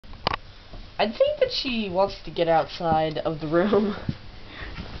I think that she wants to get outside of the room.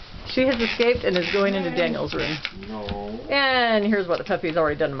 She has escaped and is going into Daniel's room. No. And here's what the puppy's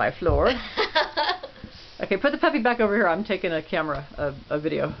already done to my floor. Okay, put the puppy back over here. I'm taking a camera, a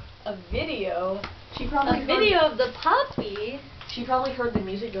video. A video? A video of the puppy? She probably heard the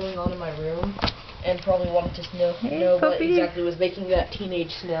music going on in my room and probably wanted to know what puppy. exactly was making that teenage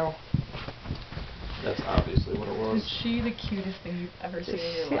smell. That's obviously what it was. Is she the cutest thing you've ever seen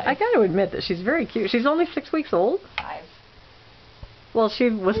in your life? I gotta admit that she's very cute. She's only 6 weeks old. 5. Well, she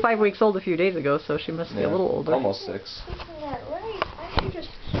was 5 weeks old a few days ago, so she must be a little older. Almost 6. Isn't that right? I'm just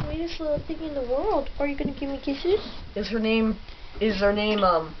the sweetest little thing in the world. Are you gonna give me kisses? Is her name,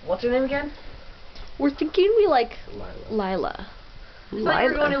 what's her name again? We're thinking we like Lila.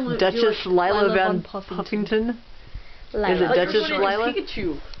 Lila. Duchess Lila Van Puffington. Lila. Is it Duchess Lila?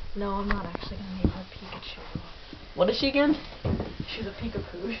 Pikachu. No, I'm not actually gonna name her Pikachu. What is she again? She's a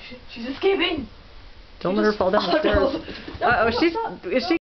peek-a-poo. She's escaping. Don't let her fall down the stairs. No, Is she?